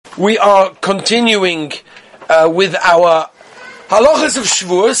We are continuing with our Halachos of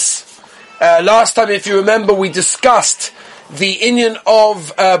Shevuos. Last time, if you remember, we discussed the inyan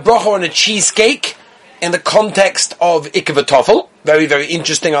of bracha on a cheesecake in the context of Ikva Tofel. Very, very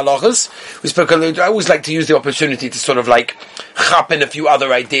interesting halachas. We spoke a little. I always like to use the opportunity to sort of like chap in a few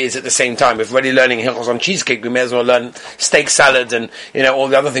other ideas at the same time. If we're already learning halachos on cheesecake, we may as well learn steak salad and all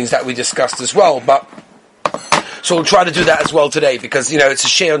the other things that we discussed as well. But so we'll try to do that as well today, because it's a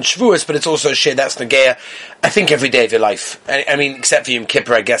share on Shevuos, but it's also a share that's Nageya, I think, every day of your life. I mean, except for Yom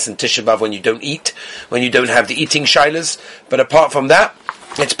Kippur, I guess, and Tisha B'Av, when you don't eat, when you don't have the eating shilas. But apart from that,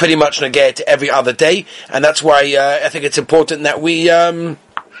 it's pretty much Nageya to every other day, and that's why I think it's important that we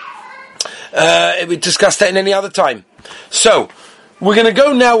discuss that in any other time. So we're going to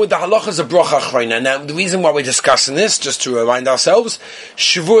go now with the halachas of bracha achrona. Now, the reason why we're discussing this, just to remind ourselves,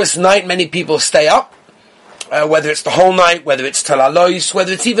 Shevuos night, many people stay up. Whether it's the whole night, whether it's talalois,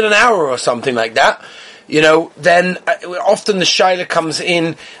 whether it's even an hour or something like that, then often the shaila comes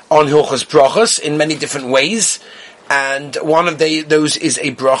in on hilchos brachos in many different ways, and one of those is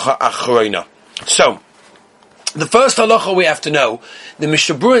a bracha achrona. So, the first halacha we have to know, the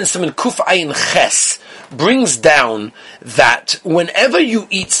Mishnah Berurah in Siman Kuf Ayin Ches brings down that whenever you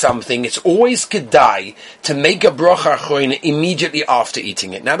eat something, it's always kedai to make a bracha achrona immediately after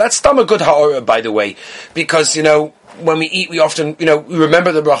eating it. Now that's a good ha'ora, by the way, because when we eat, we often we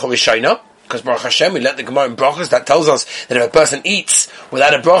remember the bracha rishona, because Baruch Hashem, we learnt the Gemara in brachas that tells us that if a person eats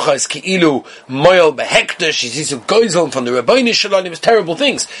without a bracha, it's ki'ilu moil behekdesh, he's a goizel from the Rabbeinu Shalom, it's terrible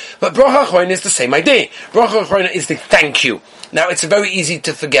things. But bracha achrona is the same idea. Bracha achrona is the thank you. Now, it's very easy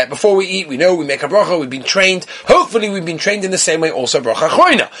to forget. Before we eat, we know we make a bracha, we've been trained. Hopefully, we've been trained in the same way also bracha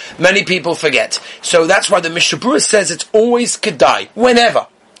achrona. Many people forget. So that's why the Mishnah Berurah says it's always kedai, whenever.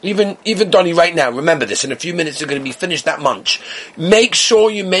 Even Donnie, right now, remember this, in a few minutes you're going to be finished that munch. Make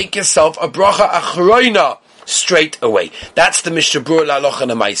sure you make yourself a bracha achrona straight away. That's the Mishnah Berurah la'alocha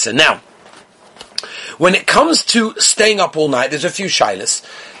namaisa. Now, when it comes to staying up all night, there's a few shilas.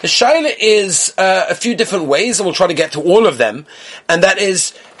 The shaila is a few different ways, and we'll try to get to all of them. And that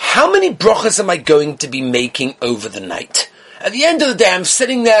is, how many brachas am I going to be making over the night? At the end of the day, I'm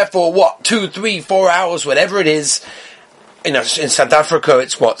sitting there for 2, 3, 4 hours, whatever it is. In South Africa,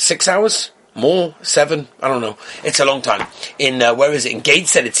 it's 6 hours? More? 7? I don't know. It's a long time. Where is it? In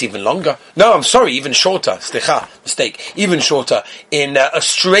Gateshead, it's even longer. No, I'm sorry, even shorter. Slicha, mistake. Even shorter. In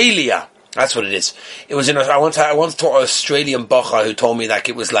Australia, that's what it is. It was I once taught an Australian bacha who told me that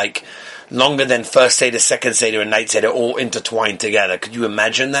it was like longer than first Seder, second Seder, and night Seder all intertwined together. Could you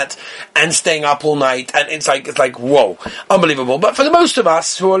imagine that? And staying up all night, and it's like whoa, unbelievable. But for the most of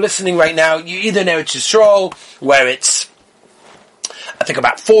us who are listening right now, you either know it's Yisrael, where it's, I think,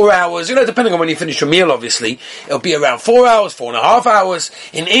 about 4 hours, depending on when you finish your meal, obviously. It'll be around 4 hours, 4.5 hours.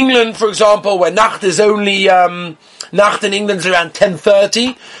 In England, for example, where Nacht is only, Nacht in England's around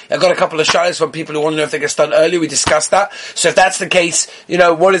 10:30. I've got a couple of shaylas from people who want to know if they can start early. We discussed that. So if that's the case,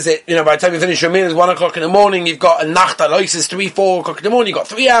 what is it? By the time you finish your meal, it's 1 o'clock in the morning. You've got a Nacht, Alois is 3, 4 o'clock in the morning. You've got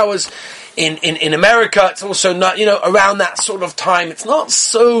 3 hours. In America, it's also not, around that sort of time. It's not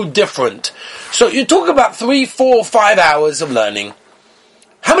so different. So you talk about 3, 4, 5 hours of learning.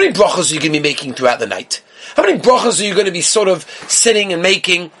 How many brachas are you going to be making throughout the night? How many brachas are you going to be sort of sitting and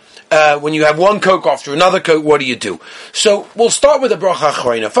making when you have one coke after another coke? What do you do? So we'll start with the bracha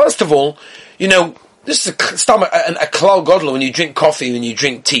achrona. First of all, this is a klal gadol when you drink coffee, when you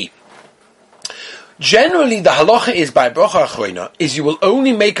drink tea. Generally, the halacha is by bracha achrona is you will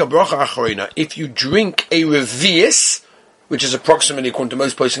only make a bracha achrona if you drink a revius, which is approximately, according to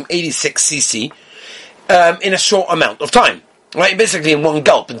most posting, 86 cc, in a short amount of time. Right, basically in one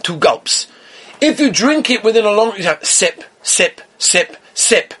gulp, in 2 gulps. If you drink it within a long, sip, sip, sip,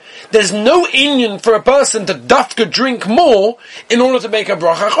 sip. There's no inyan for a person to dafka drink more in order to make a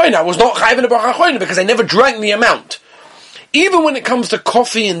bracha achrona. I was not chayav in a bracha achrona because I never drank the amount. Even when it comes to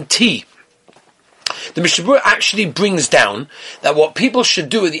coffee and tea, the Mishnah Berurah actually brings down that what people should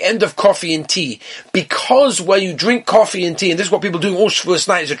do at the end of coffee and tea, because when you drink coffee and tea, and this is what people do all Shevuos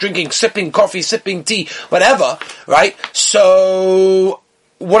night, is they're drinking, sipping coffee, sipping tea, whatever, right? So,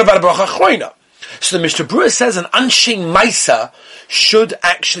 what about a bracha achrona? So the Mishnah Berurah says an anshin maisa should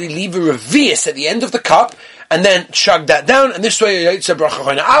actually leave a revius at the end of the cup, and then chug that down, and this way it's a bracha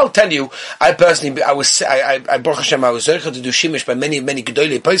achroina. I'll tell you, I personally, I Baruch Hashem, I was zeicha to do shimish by many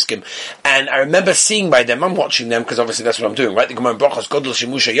gedolei poskim, and I remember seeing by them, I'm watching them, because obviously that's what I'm doing, right? The Gemara brachas godol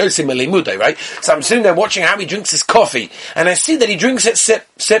shimusha yosim elimudai, right? So I'm sitting there watching how he drinks his coffee, and I see that he drinks it sip,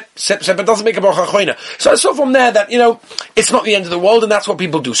 but doesn't make a bracha achroina. So I saw from there that, it's not the end of the world, and that's what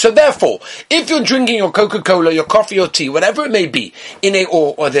people do. So therefore, if you're drinking your Coca-Cola, your coffee or tea, whatever it may be,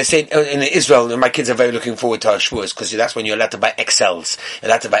 or they say in Israel, and my kids are very looking forward to our Shevuos, because that's when you're allowed to buy XLs. You're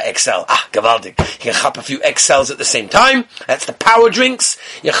allowed to buy XL. Gavaldik. You can chop a few XLs at the same time. That's the power drinks.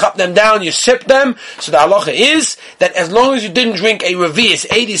 You chop them down, you sip them. So the halacha is that as long as you didn't drink a Revius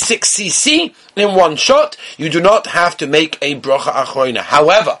 86cc in one shot, you do not have to make a bracha achroina.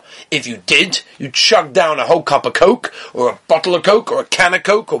 However, if you did, you chug down a whole cup of Coke, or a bottle of Coke, or a can of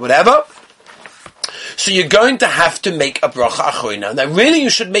Coke, or whatever, so you're going to have to make a bracha achroina. Now really you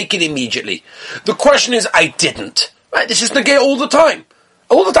should make it immediately. The question is, I didn't. Right? This is negay all the time.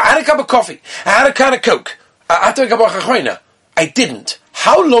 All the time. I had a cup of coffee. I had a can of Coke. I have to make a bracha achroina. I didn't.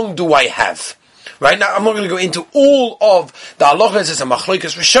 How long do I have? Right? Now I'm not going to go into all of the halachas. It's a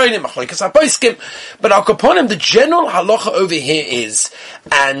machlokas rishonim, machlokas haposkim, but al kaponim, the general halacha over here is,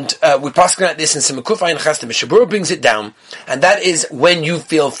 and we're passing at this in Simukuf Ayin Chas, Mishabura brings it down, and that is when you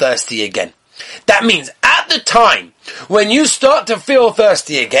feel thirsty again. That means at the time when you start to feel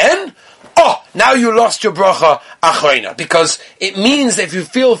thirsty again, now you lost your bracha achroina, because it means that if you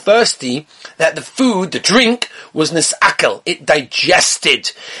feel thirsty, that the food, the drink, was nisakel, it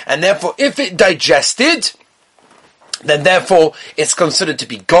digested, and therefore if it digested, then therefore it's considered to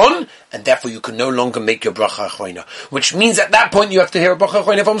be gone, and therefore you can no longer make your bracha achroina. Which means at that point you have to hear a bracha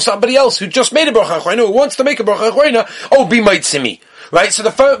achroina from somebody else who just made a bracha achroina, who wants to make a bracha achroina, be meitzimi. Right, so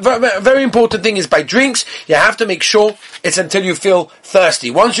the very important thing is by drinks, you have to make sure it's until you feel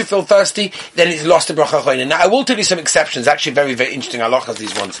thirsty. Once you feel thirsty, then it's lost the bracha achroina. Now, I will tell you some exceptions, actually very, very interesting halachas,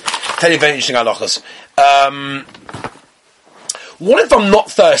 these ones. Tell you very interesting halachas. What if I'm not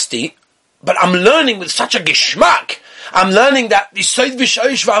thirsty, but I'm learning with such a geschmack? I'm learning that,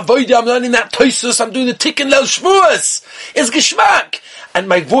 I'm learning that toisus, I'm doing the tikkun leil Shevuos. It's geschmack. And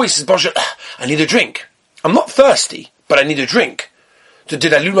my voice is, I need a drink. I'm not thirsty, but I need a drink. So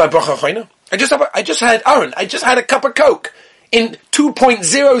did I lose my bracha achroina? I just had a cup of Coke. In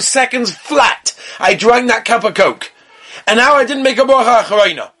 2.0 seconds flat, I drank that cup of Coke. And now I didn't make a bracha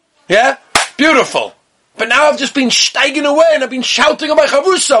achroina. Yeah? Beautiful. But now I've just been steiging away and I've been shouting on my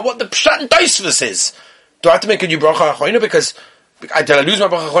chavusa what the pshat and taisvus is. Do I have to make a new bracha achroina because, did I lose my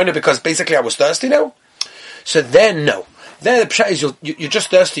bracha achroina because basically I was thirsty now? So then no. There the pshat is you're just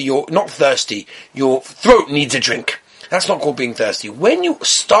thirsty, you're not thirsty, your throat needs a drink. That's not called being thirsty. When you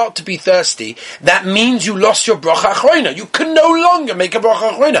start to be thirsty, that means you lost your bracha achroina. You can no longer make a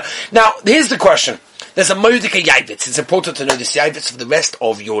bracha achroina. Now, here's the question. There's a modika yavitz. It's important to know this yavitz for the rest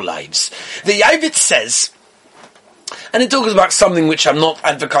of your lives. The yavitz says, and it talks about something which I'm not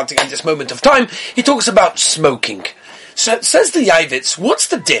advocating at this moment of time, he talks about smoking. So it says the yavitz, what's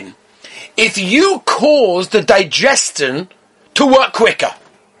the din? If you cause the digestion to work quicker.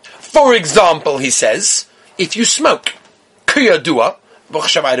 For example, he says, if you smoke, kuyadua,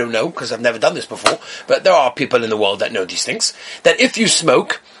 I don't know, because I've never done this before, but there are people in the world that know these things, that if you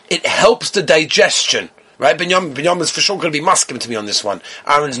smoke, it helps the digestion, right? Binyam is for sure going to be muskim to me on this one.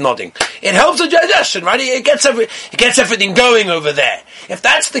 Aaron's nodding. It helps the digestion, right? It gets everything going over there. If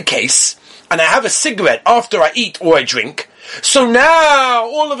that's the case, and I have a cigarette after I eat or I drink, so now,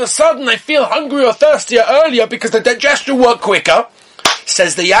 all of a sudden, I feel hungry or thirstier earlier because the digestion worked quicker.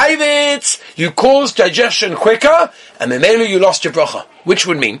 Says the Yavitz, you caused digestion quicker, and memelu you lost your bracha. Which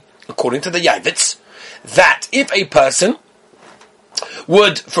would mean, according to the Yavitz, that if a person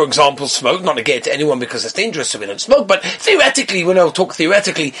would, for example, smoke, not negate to anyone because it's dangerous so we don't smoke, but theoretically, when I'll talk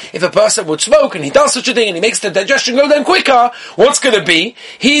theoretically, if a person would smoke and he does such a thing and he makes the digestion go down quicker, what's going to be?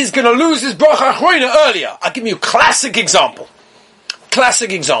 He's going to lose his bracha achroina earlier. I'll give you a classic example.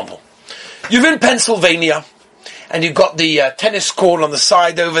 You're in Pennsylvania, and you've got the tennis court on the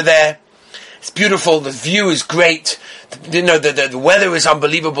side over there. It's beautiful. The view is great. The weather is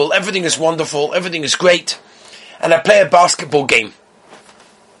unbelievable. Everything is wonderful. Everything is great. And I play a basketball game.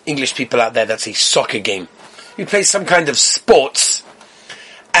 English people out there, that's a soccer game. You play some kind of sports,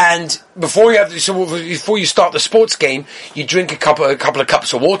 and before you start the sports game, you drink a couple of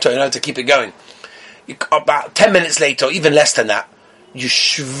cups of water in order to keep it going. About 10 minutes later, or even less than that, you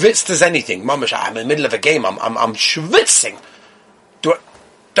schwitzed as anything. Mamash, I'm in the middle of a game. I'm schwitzing. Do I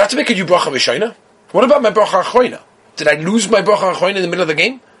have to make a new bracha v'shoina? What about my bracha achroina? Did I lose my bracha achroina in the middle of the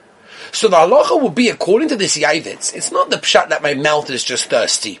game? So the halacha will be, according to this Yavitz, it's not the pshat that my mouth is just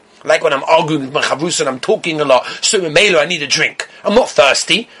thirsty. Like when I'm arguing with my chavrus and I'm talking a lot, so Melo, I need a drink. I'm not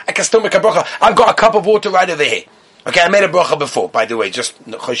thirsty. I can still make a bracha. I've got a cup of water right over here. Okay, I made a bracha before, by the way, just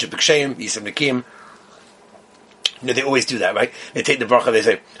choshev b'ksheim, yisem nekim. You know, they always do that, right? They take the bracha, they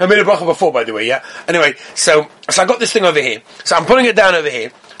say, I made a bracha before, by the way, yeah? Anyway, so I got this thing over here. So I'm putting it down over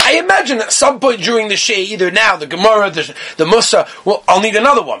here. I imagine at some point during the shir, either now, the Gemara, the Musa, well, I'll need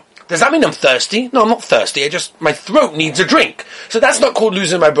another one. Does that mean I'm thirsty? No, I'm not thirsty. My throat needs a drink. So that's not called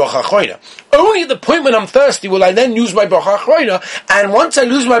losing my bracha achroina. Only at the point when I'm thirsty will I then use my bracha achroina. And once I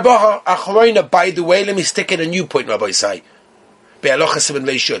lose my bracha achroina, by the way, let me stick in a new point, Rabbi Isai.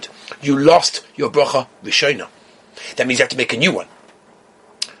 You lost your bracha rishona. That means you have to make a new one.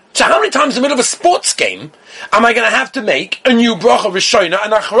 So how many times in the middle of a sports game am I going to have to make a new bracha rishona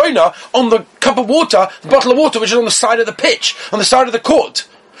and achroina on the cup of water, the bottle of water, which is on the side of the pitch, on the side of the court?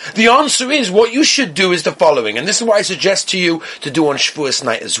 The answer is, what you should do is the following, and this is what I suggest to you to do on Shevuos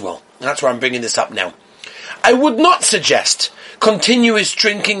night as well. And that's why I'm bringing this up now. I would not suggest continuous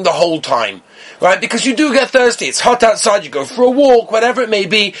drinking the whole time, right? Because you do get thirsty. It's hot outside, you go for a walk, whatever it may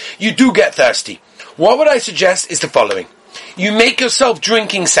be, you do get thirsty. What would I suggest is the following. You make yourself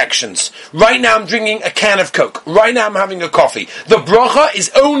drinking sections. Right now I'm drinking a can of Coke. Right now I'm having a coffee. The bracha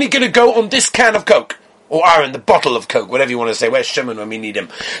is only going to go on this can of Coke. Or Aaron, the bottle of Coke, whatever you want to say. Where's Shimon when we need him?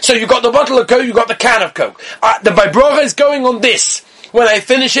 So you've got the bottle of Coke, you've got the can of Coke. My bracha is going on this. When I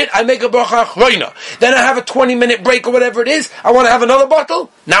finish it, I make a bracha achroina. Then I have a 20-minute break or whatever it is. I want to have another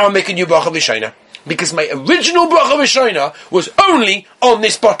bottle. Now I'm making you bracha v'shayna. Because my original bracha v'shayna was only on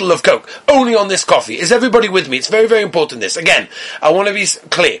this bottle of Coke. Only on this coffee. Is everybody with me? It's very, very important this. Again, I want to be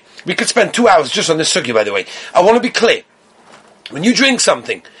clear. We could spend 2 hours just on this sugya, by the way. I want to be clear. When you drink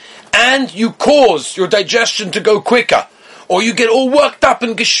something, and you cause your digestion to go quicker, or you get all worked up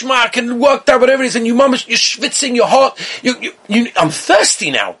and geschmack and worked out, whatever it is, and you're schwitzing, you're hot, I'm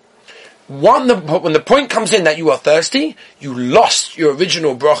thirsty now. When the point comes in that you are thirsty, you lost your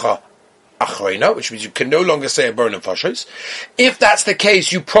original bracha achroina, which means you can no longer say a burn of fashos. If that's the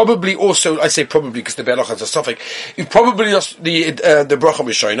case, you probably also, I say probably because the belach is a suffix, you probably lost the bracha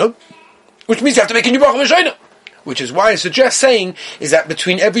v'shayna, which means you have to make a new bracha v'shayna. Which is why I suggest saying is that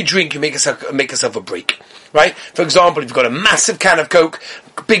between every drink you make yourself a break, right? For example, if you've got a massive can of Coke,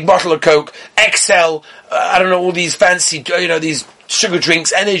 big bottle of Coke, XL, I don't know, all these fancy, these sugar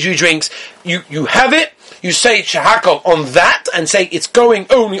drinks, energy drinks, you have it, you say shahakol on that, and say it's going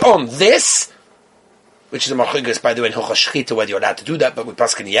only on this, which is a machugas, by the way, in Hilchos Shchita, whether you're allowed to do that, but with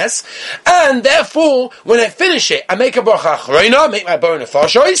Paskin, yes. And therefore, when I finish it, I make a bracha achroina, make my bone of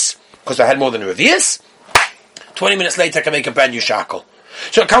farshois, because I had more than a revius. 20 minutes later, I can make a brand new shahakol.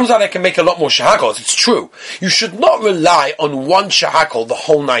 So it comes out I can make a lot more shahakols. It's true. You should not rely on one shahakol the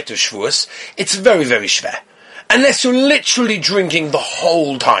whole night of Shevuos. It's very, very shver. Unless you're literally drinking the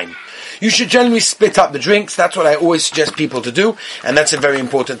whole time. You should generally split up the drinks. That's what I always suggest people to do. And that's a very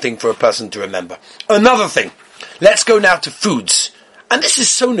important thing for a person to remember. Another thing. Let's go now to foods. And this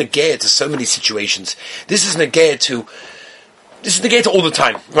is so negaya to so many situations. This is negaya to all the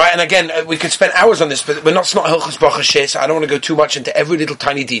time, right? And again, we could spend hours on this, but it's not Hilchos Bracha Sheh, so I don't want to go too much into every little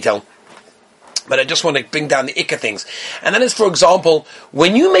tiny detail. But I just want to bring down the ikka things. And that is, for example,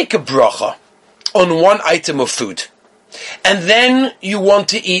 when you make a bracha on one item of food, and then you want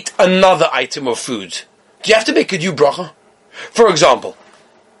to eat another item of food, do you have to make a new bracha? For example,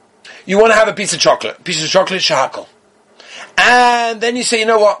 you want to have a piece of chocolate shahakol. And then you say, you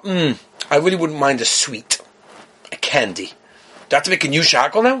know what, I really wouldn't mind a sweet, a candy. Do I have to make a new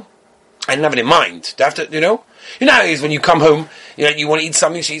shahakol now? I didn't have it in mind. Do I have to, You know how it is when you come home, you want to eat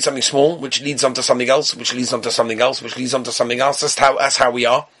something, so you eat something small, which leads on to something else, which leads on to something else, which leads on to something else. That's how we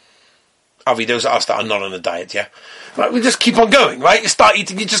are. Avi, those of us that are not on a diet, yeah? Right, we just keep on going, right? You start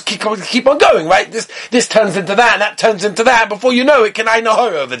eating, you just keep on going, right? This turns into that, and that turns into that. Before you know it, can I know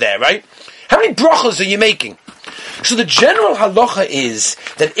her over there, right? How many brachas are you making? So the general halacha is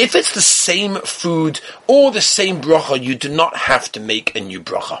that if it's the same food or the same bracha, you do not have to make a new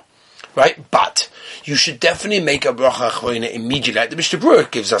bracha, right? But you should definitely make a bracha achroina immediately. Like the Mishnah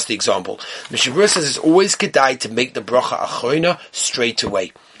Berurah gives us the example. The Mishnah Berurah says it's always kedai to make the bracha achroina straight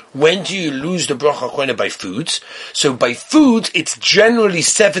away. When do you lose the bracha achroina? By foods. So by foods, it's generally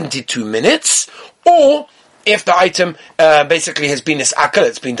 72 minutes, or if the item basically has been isakal,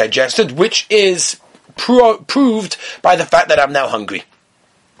 it's been digested, which is proved by the fact that I'm now hungry.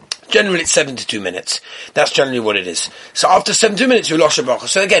 Generally it's 72 minutes. That's generally what it is. So after 72 minutes you lost your bracha.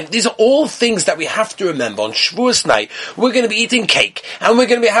 So again, these are all things that we have to remember. On Shevuos night, we're going to be eating cake, and we're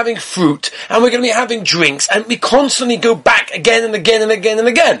going to be having fruit, and we're going to be having drinks, and we constantly go back again and again and again and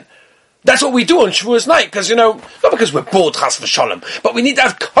again. That's what we do on Shevuos night, because, not because we're bored, chas v'shalom, but we need to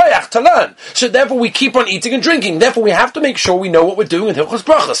have koyach to learn. So therefore we keep on eating and drinking. Therefore we have to make sure we know what we're doing in Hilchos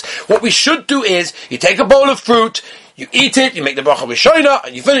Brachos. What we should do is, you take a bowl of fruit, you eat it, you make the bracha rishona,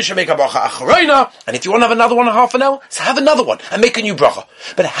 and you finish and make a bracha acharona, and if you want to have another one in half an hour, so have another one, and make a new bracha.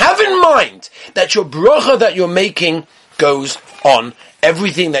 But have in mind that your bracha that you're making goes on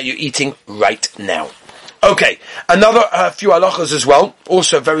everything that you're eating right now. Okay, another few halachos as well,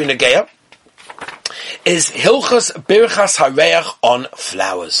 also very negeya, is Hilchos Birchas Hareach on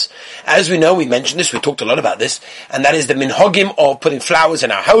flowers. As we know, we mentioned this, we talked a lot about this, and that is the minhagim of putting flowers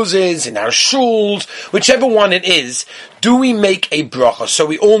in our houses, in our shuls, whichever one it is. Do we make a bracha? So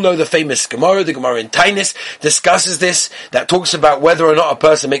we all know the famous Gemara, the Gemara in Tainis, discusses this, that talks about whether or not a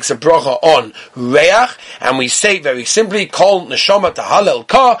person makes a bracha on reach, and we say very simply, Kol neshama tahalel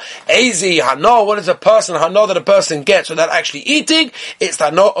ka, ezi hana, what is a person, hana that a person gets without actually eating? It's the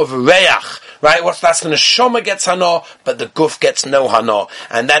hana of reach, right? That's the neshama gets hana, but the guf gets no hana,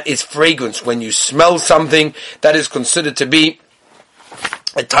 and that is fragrance. When you smell something, that is considered to be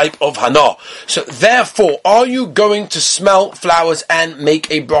a type of hana. So therefore, are you going to smell flowers and make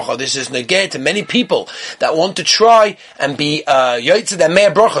a bracha? This is negeh to many people that want to try and be yoytze their mea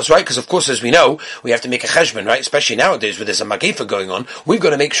brachas, right? Because of course, as we know, we have to make a cheshbon, right? Especially nowadays with there's a magefa going on, we've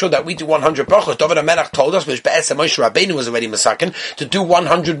got to make sure that we do 100 brachas. David HaMelech told us, which Be'ez Moshe Rabbeinu was already masakin, to do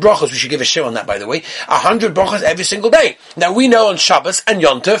 100 brachas. We should give a share on that, by the way. 100 brachas every single day. Now we know on Shabbos and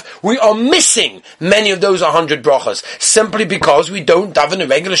Yom Tov, we are missing many of those 100 brachas, simply because we don't daven a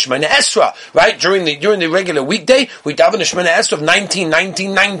regular Shemona Esra, right? During the regular weekday, we daven a Shemona Esra of 19,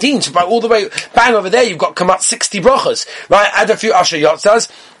 19, 19. So by all the way, bang over there, you've got come up 60 brachas, right? Add a few Asher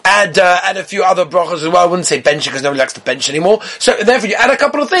Yotzas, add a few other brachas as well. I wouldn't say bench because nobody likes to bench anymore. So therefore, you add a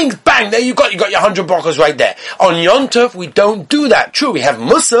couple of things, bang, there you got your 100 brachas right there. On Yom Tov, we don't do that. True, we have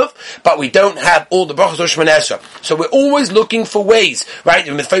Musaf, but we don't have all the brachas of Shemona Esra. So we're always looking for ways, right?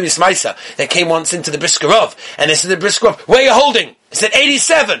 In the famous Maisa, they came once into the Briskerov, and they said to the Briskerov, where are you holding? He said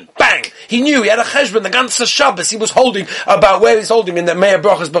 87. Bang! He knew he had a cheshbon. The ganze Shabbos he was holding about where he's holding in the Mea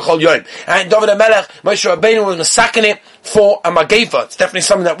Brachas B'chol Yom. And David HaMelech, Moshe Rabbeinu was masakin it for a magefa. It's definitely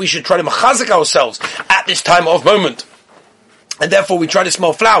something that we should try to machazik ourselves at this time of moment. And therefore we try to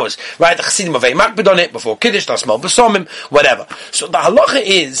smell flowers, right? The Chassidim of Makbid on it before Kiddush, they'll smell B'somim, whatever. So the halacha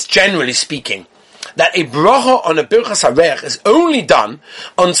is, generally speaking, that a bracha on a birchas hareach is only done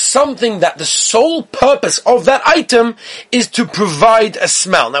on something that the sole purpose of that item is to provide a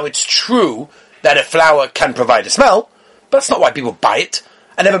smell. Now it's true that a flower can provide a smell, but that's not why people buy it.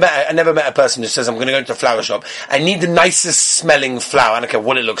 I never met a person who says, I'm going to go into a flower shop, I need the nicest smelling flower, I don't care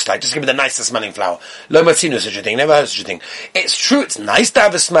what it looks like, just give me the nicest smelling flower. Lo matzino such a thing, never heard such a thing. It's true, it's nice to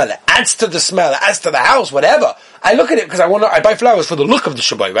have a smell, it adds to the smell, it adds to the house, whatever. I look at it because I buy flowers for the look of the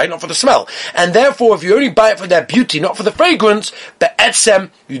shabai, right? Not for the smell. And therefore, if you only buy it for their beauty, not for the fragrance,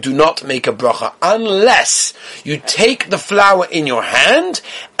 be'etzem, you do not make a bracha unless you take the flower in your hand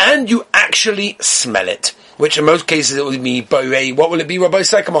and you actually smell it. Which in most cases it would be borei. What will it be, Rabbi?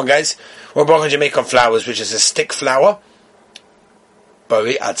 Say, come on, guys. What bracha do you make on flowers, which is a stick flower?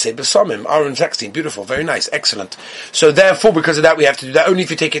 Borei Atzei B'Samim. Aaron 16. Beautiful. Very nice. Excellent. So therefore, because of that, we have to do that. Only if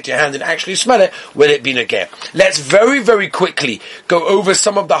you take it to your hand and actually smell it, will it be negeh. Let's very, very quickly go over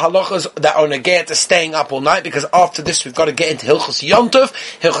some of the halachas that are negeh to staying up all night, because after this, we've got to get into Hilchos Yom Tov,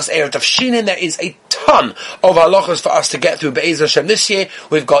 Hilchos Erev Tavshinin. There is a ton of halachas for us to get through Be'ez Hashem this year.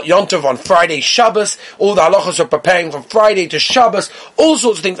 We've got Yom Tov on Friday, Shabbos. All the halachas are preparing from Friday to Shabbos. All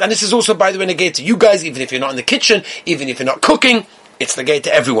sorts of things. And this is also, by the way, negeh to you guys, even if you're not in the kitchen, even if you're not cooking. It's the gate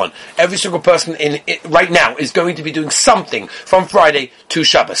to everyone. Every single person in it right now is going to be doing something from Friday to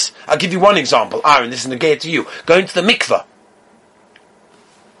Shabbos. I'll give you one example. Aaron, this is the gate to you. Going to the mikveh.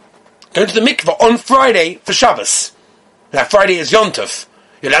 Going to the mikveh on Friday for Shabbos. Now Friday is Yom Tov.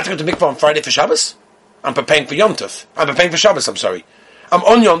 You're allowed to go to mikveh on Friday for Shabbos? I'm preparing for Yom Tov. I'm preparing for Shabbos, I'm sorry. I'm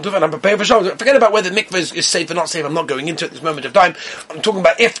on Yom Tov and I'm preparing for Shabbos. Forget about whether mikveh is safe or not safe. I'm not going into it at this moment of time. I'm talking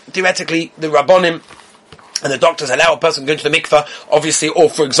about if, theoretically, the Rabbonim and the doctors allow a person going to the mikveh, obviously, or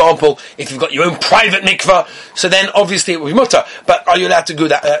for example, if you've got your own private mikveh, so then obviously it will be mutter. But are you allowed to do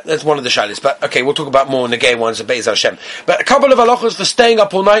that? That's one of the shalis. But okay, we'll talk about more negeh ones at Be'ez Hashem. But a couple of halachas for staying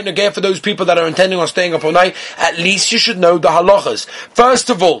up all night, negeh for those people that are intending on staying up all night, at least you should know the halachas.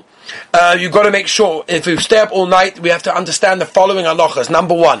 First of all, you've got to make sure, if you stay up all night, we have to understand the following halachas.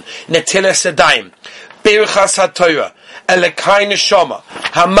 Number one, netilas yadayim, birchas haTorah, elekai neshama,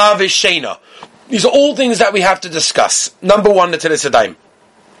 hama v'sheina. These are all things that we have to discuss. Number one, netilas yadayim.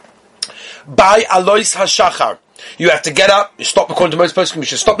 By alois hashachar, you have to get up, you stop, according to most poskim, you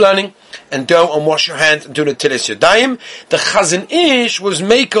should stop learning, and go and wash your hands and do the Netilas Yadayim. The Chazon Ish was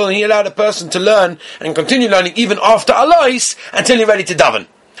makel, and he allowed a person to learn and continue learning even after Alois until you're ready to daven.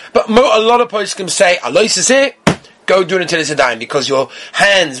 But a lot of poskim say, Alois is here, go do Netilas Yadayim, because your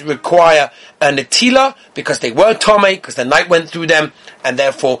hands require a netila, because they were tomei, because the night went through them, and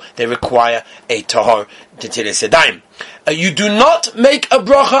therefore they require a tahor Netilas Yadayim. You do not make a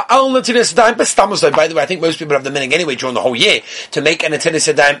bracha al Netilas Yadayim, but stamosoi. By the way, I think most people have the meaning anyway during the whole year to make a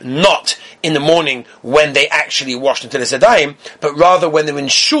Netilas Yadayim not in the morning when they actually wash Netilas Yadayim, but rather when they're in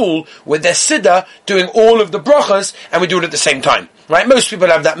shul with their siddur doing all of the brachas, and we do it at the same time. Right? Most people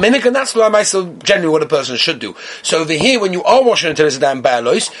have that minhag, and that's generally what a person should do. So over here, when you are washing Netilas Yadayim by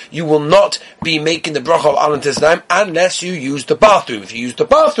Alois, you will not be making the bracha of al Netilas Yadayim unless you use the bathroom. If you use the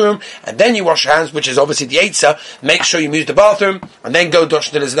bathroom and then you wash your hands, which is obviously the Eitzah, make sure you use the bathroom and then go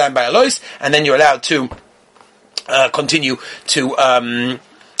wash Netilas Yadayim by Alois, and then you're allowed to continue to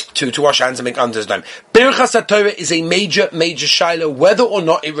wash hands and make Netilas Yadayim. Birchas HaTorah is a major shaila, whether or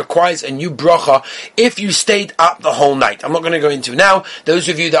not it requires a new bracha if you stayed up the whole night. I'm not going to go into now. Those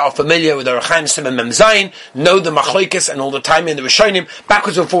of you that are familiar with the Rechaim Simon Mem Zayin know the machlokes and all the time in the Rishonim,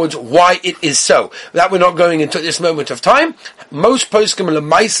 backwards and forwards, why it is so. That we're not going into this moment of time. Most poskim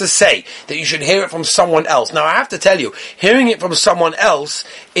lemaisa say that you should hear it from someone else. Now I have to tell you, hearing it from someone else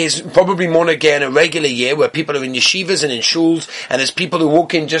is probably more again a regular year where people are in yeshivas and in shuls, and there's people who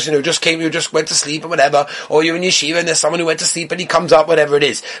walk in just went to sleep or whatever, or you're in yeshiva and there's someone who went to sleep and he comes up, whatever it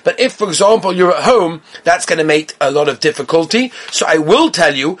is. But if, for example, you're at home, that's going to make a lot of difficulty. So I will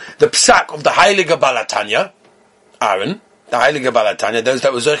tell you the psak of the Heilige Balatanya, Aaron, the Heilige Balatanya, those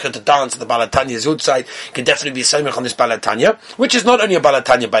that were zurcher to dance at the Balatanya's outside can definitely be samech on this Balatanya, which is not only a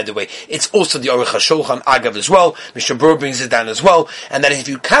Balatanya, by the way, it's also the Aruch HaShulchan Agav as well. Mr. Brewer brings it down as well. And that if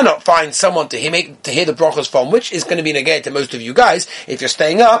you cannot find someone to hear the brachos from, which is going to be negated to most of you guys, if you're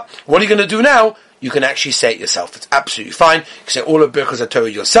staying up, what are you going to do now? You can actually say it yourself. It's absolutely fine. You can say all of Birchas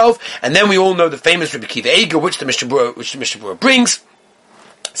HaTorah yourself. And then we all know the famous Rabbi Kiva Eiger, which the Mishnah Berurah brings.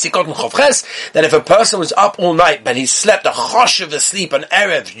 Sikot and Chovches, that if a person was up all night, but he slept a choshev asleep on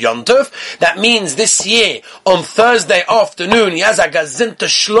Erev Yontov, that means this year, on Thursday afternoon, he has a gazinta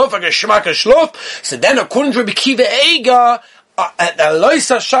shlof, a geshmak shlof, so then according to Rabbi Kiva Eiger, at the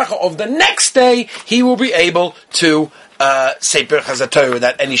Loisa Shacha of the next day, he will be able to say Birchas HaTorah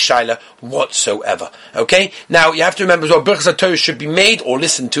without any shaila whatsoever. Okay? Now, you have to remember as well, Birchas HaTorah should be made, or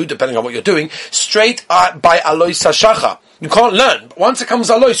listened to, depending on what you're doing, straight by Alois HaShacha. You can't learn. But once it comes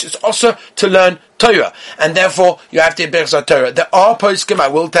Alois, it's also to learn Torah. And therefore, you have to have Birchas HaTorah. There are poskim, I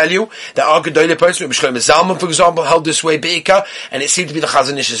will tell you, there are Gedolei poskim, Rabbi Shlomo Zalman, for example, held this way, Be'ika, and it seemed to be the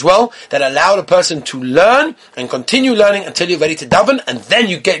Chazon Ish as well, that allowed a person to learn and continue learning until you're ready to daven, and then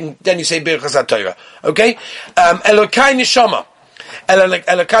you say Birchas HaTorah. Okay? Elokai Neshama.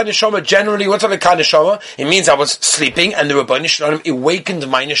 Elokai Neshama, generally, what's Elokai Neshama? It means I was sleeping and the Rabbeinu Shalom awakened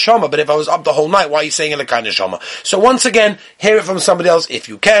my Neshama. But if I was up the whole night, why are you saying Elokai Neshama? So once again, hear it from somebody else if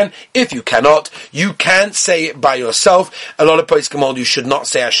you can. If you cannot, you can say it by yourself. A lot of poskim hold you should not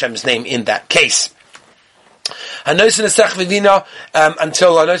say Hashem's name in that case. Until I know some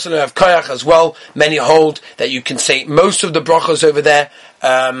have koyach as well. Many hold that you can say most of the brachos over there,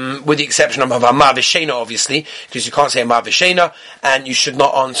 with the exception of Amar V'Sheina, obviously, because you can't say Amar V'Sheina, and you should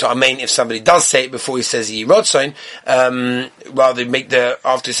not answer Amen if somebody does say it before he says Yi Rodson. Rather make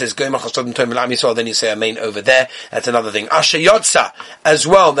after he says Goyimach Hasodim Toim L'Am Yisrael, then you say Amen over there. That's another thing. Asher Yotza as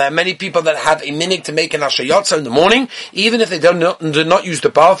well. There are many people that have a minhag to make an Asher Yotza in the morning, even if they do not use the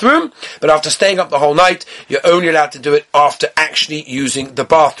bathroom, but after staying up the whole night, you're only allowed to do it after actually using the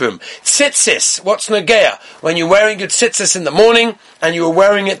bathroom. Tzitzis, what's Nagea? When you're wearing your tzitzis in the morning, and you are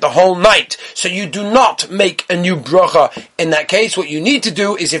wearing it the whole night. So you do not make a new bracha in that case. What you need to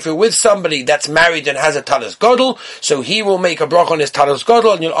do is if you're with somebody that's married and has a talis gadol, so he will make a bracha on his talis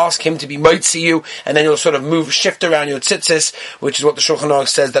gadol, and you'll ask him to be moitzi you, and then you'll sort of shift around your tzitzis, which is what the Shulchan Aruch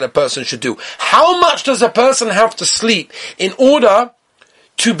says that a person should do. How much does a person have to sleep in order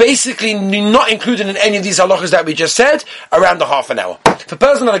to basically not included in any of these halachas that we just said, around a half an hour? If a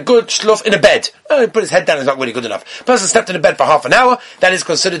person had a good shluf in a bed, put his head down is not really good enough. A person slept in a bed for half an hour, that is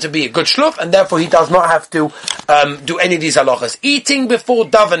considered to be a good shluf, and therefore he does not have to do any of these halachas. Eating before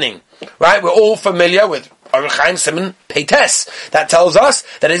davening, right? We're all familiar with Orach Chaim Simon Peites. That tells us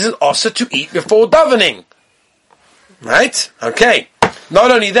that it is also to eat before davening. Right? Okay. Not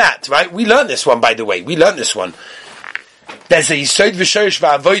only that, right? We learned this one, by the way. We learned this one. There's a Yisod V'Shorish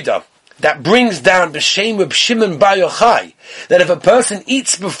V'Avoda that brings down B'Shem Reb Shimon Bar Yochai, that if a person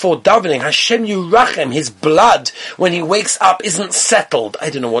eats before davening, Hashem Yirachem, his blood, when he wakes up, isn't settled. I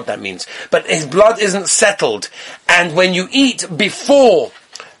don't know what that means, but his blood isn't settled. And when you eat before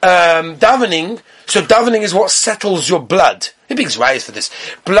davening, so davening is what settles your blood. He makes rise for this.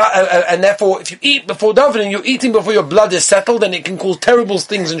 And therefore, if you eat before davening, you're eating before your blood is settled, and it can cause terrible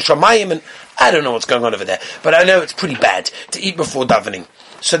things in Shamayim, and I don't know what's going on over there, but I know it's pretty bad to eat before davening.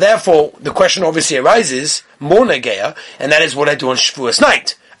 So therefore, the question obviously arises, more negeya, and that is what I do on Shevuos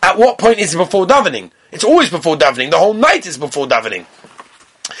night. At what point is it before davening? It's always before davening. The whole night is before davening.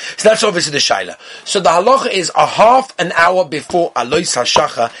 So that's obviously the shaila. So the halacha is a half an hour before alois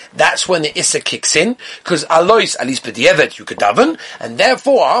hashacha. That's when the issa kicks in, because alois, at least b'di'evet, you could daven, and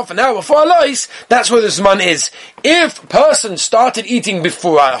therefore half an hour before alois, that's where the zman is. If a person started eating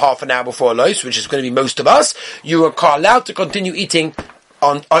before half an hour before alois, which is going to be most of us, you are allowed to continue eating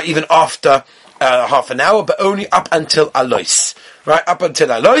on even after half an hour, but only up until alois. Right, up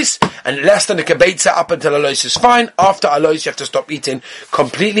until alois, and less than a kibetza, up until alois is fine. After alois, you have to stop eating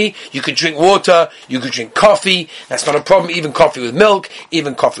completely. You could drink water, you could drink coffee, that's not a problem, even coffee with milk,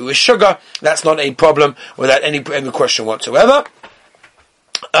 even coffee with sugar, that's not a problem, without any question whatsoever.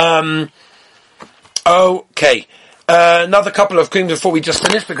 Okay. Another couple of things before we just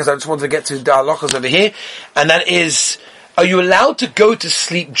finish, because I just wanted to get to the halachos over here, and that is, are you allowed to go to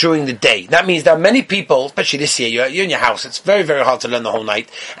sleep during the day? That means there are many people, especially this year, you're in your house, it's very, very hard to learn the whole night,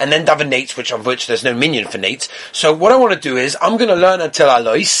 and then daven nates, of which there's no minyan for nates. So what I want to do is, I'm going to learn until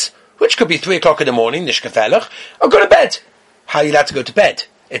alois, which could be 3 o'clock in the morning, nishkafelach, I'll go to bed. How are you allowed to go to bed?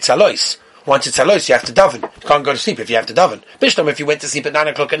 It's alois. Once it's alois, you have to daven. You can't go to sleep if you have to daven. Bishlam, if you went to sleep at 9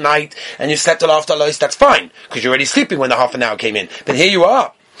 o'clock at night, and you slept till after alois, that's fine, because you're already sleeping when the half an hour came in. But here you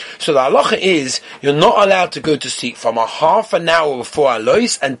are. So the halacha is, you're not allowed to go to sleep from a half an hour before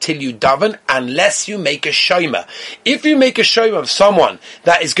alois until you daven, unless you make a shomer. If you make a shomer of someone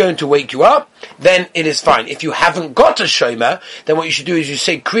that is going to wake you up, then it is fine. If you haven't got a shomer, then what you should do is you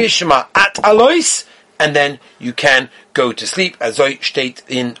say Kriya Shema at alois, and then you can go to sleep, as I state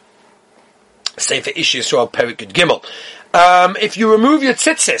in Sefer Ish Yisrael Perek Yud Gimel. If you remove your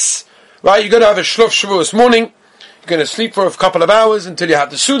tzitzis, right, you're going to have a shlof Shevuos morning. You're going to sleep for a couple of hours until you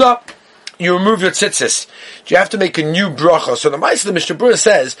have the Suda. You remove your tzitzis. You have to make a new bracha. So the Ma'aseh, the Mishnah Berurah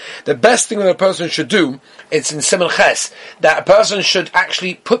says, the best thing that a person should do, it's in Siman Ches, that a person should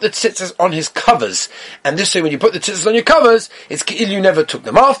actually put the tzitzis on his covers. And this way, when you put the tzitzis on your covers, it's ki'il you never took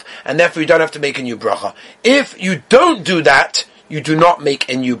them off, and therefore you don't have to make a new bracha. If you don't do that, you do not make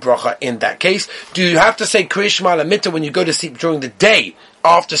a new bracha in that case. Do you have to say Kriya Shema L'Mittah when you go to sleep during the day,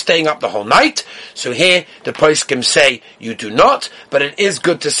 after staying up the whole night? So here, the poskim say you do not, but it is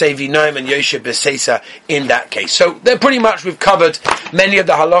good to say V'noim and Yoshe B'Seisa in that case. So they're pretty much, we've covered many of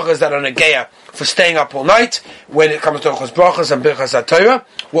the halachas that are negeya for staying up all night, when it comes to Ochos Brachos and Birchas HaTorah.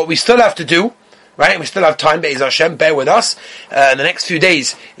 What we still have to do, right, and we still have time, Be'ez Hashem, bear with us, in the next few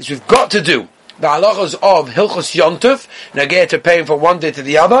days, is we've got to do the halachos of Hilchos Yontov, negeya to paying from one day to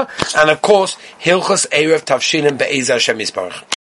the other, and of course, Hilchos Erev Tavshinim Be'ez Hashem Yisparach.